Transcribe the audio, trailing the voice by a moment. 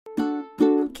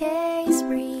case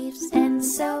briefs, and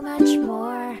so much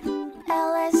more.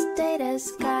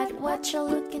 LSData's got what you're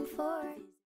looking for.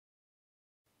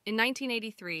 In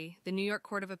 1983, the New York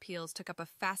Court of Appeals took up a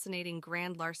fascinating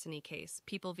grand larceny case,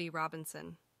 People v.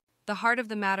 Robinson. The heart of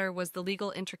the matter was the legal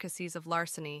intricacies of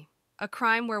larceny, a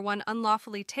crime where one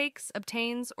unlawfully takes,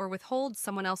 obtains, or withholds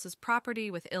someone else's property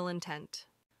with ill intent.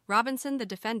 Robinson, the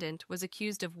defendant, was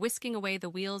accused of whisking away the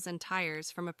wheels and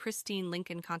tires from a pristine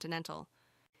Lincoln Continental.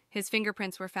 His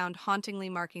fingerprints were found hauntingly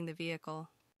marking the vehicle.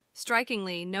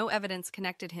 Strikingly, no evidence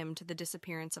connected him to the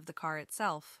disappearance of the car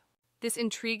itself. This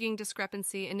intriguing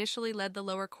discrepancy initially led the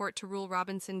lower court to rule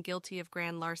Robinson guilty of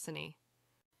grand larceny.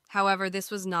 However,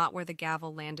 this was not where the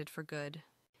gavel landed for good.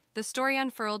 The story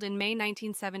unfurled in May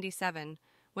 1977,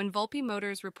 when Volpe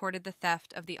Motors reported the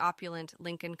theft of the opulent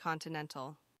Lincoln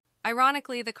Continental.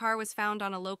 Ironically, the car was found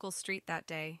on a local street that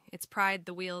day, its pride,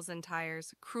 the wheels and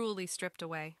tires, cruelly stripped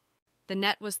away. The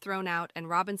net was thrown out, and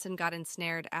Robinson got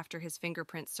ensnared after his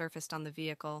fingerprints surfaced on the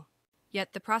vehicle.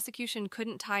 Yet the prosecution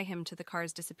couldn't tie him to the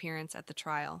car's disappearance at the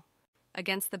trial.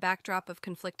 Against the backdrop of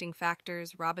conflicting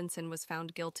factors, Robinson was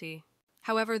found guilty.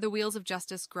 However, the wheels of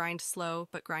justice grind slow,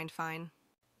 but grind fine.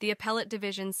 The appellate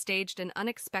division staged an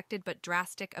unexpected but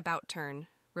drastic about-turn,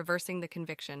 reversing the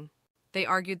conviction. They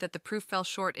argued that the proof fell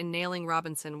short in nailing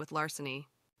Robinson with larceny.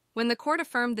 When the court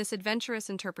affirmed this adventurous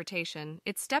interpretation,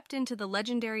 it stepped into the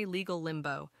legendary legal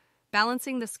limbo,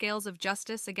 balancing the scales of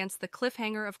justice against the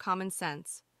cliffhanger of common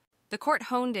sense. The court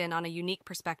honed in on a unique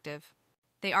perspective.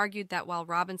 They argued that while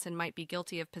Robinson might be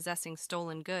guilty of possessing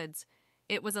stolen goods,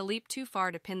 it was a leap too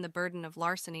far to pin the burden of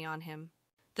larceny on him.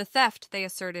 The theft, they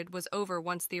asserted, was over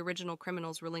once the original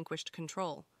criminals relinquished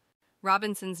control.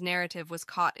 Robinson's narrative was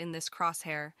caught in this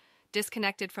crosshair,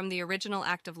 disconnected from the original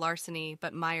act of larceny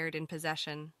but mired in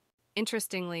possession.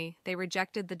 Interestingly, they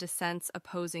rejected the dissent's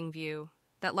opposing view,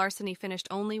 that larceny finished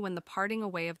only when the parting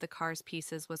away of the car's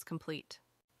pieces was complete.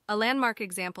 A landmark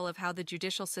example of how the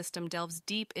judicial system delves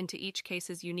deep into each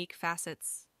case's unique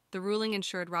facets, the ruling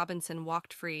ensured Robinson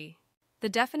walked free. The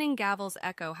deafening gavel's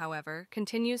echo, however,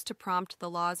 continues to prompt the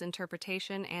law's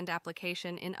interpretation and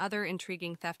application in other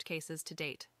intriguing theft cases to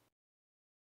date.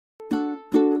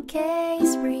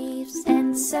 Case briefs,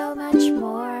 and so much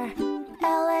more.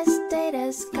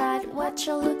 LSData's got what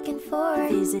you're looking for.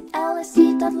 Visit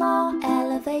lsd.law,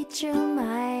 elevate your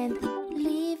mind.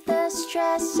 Leave the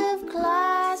stress of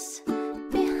class.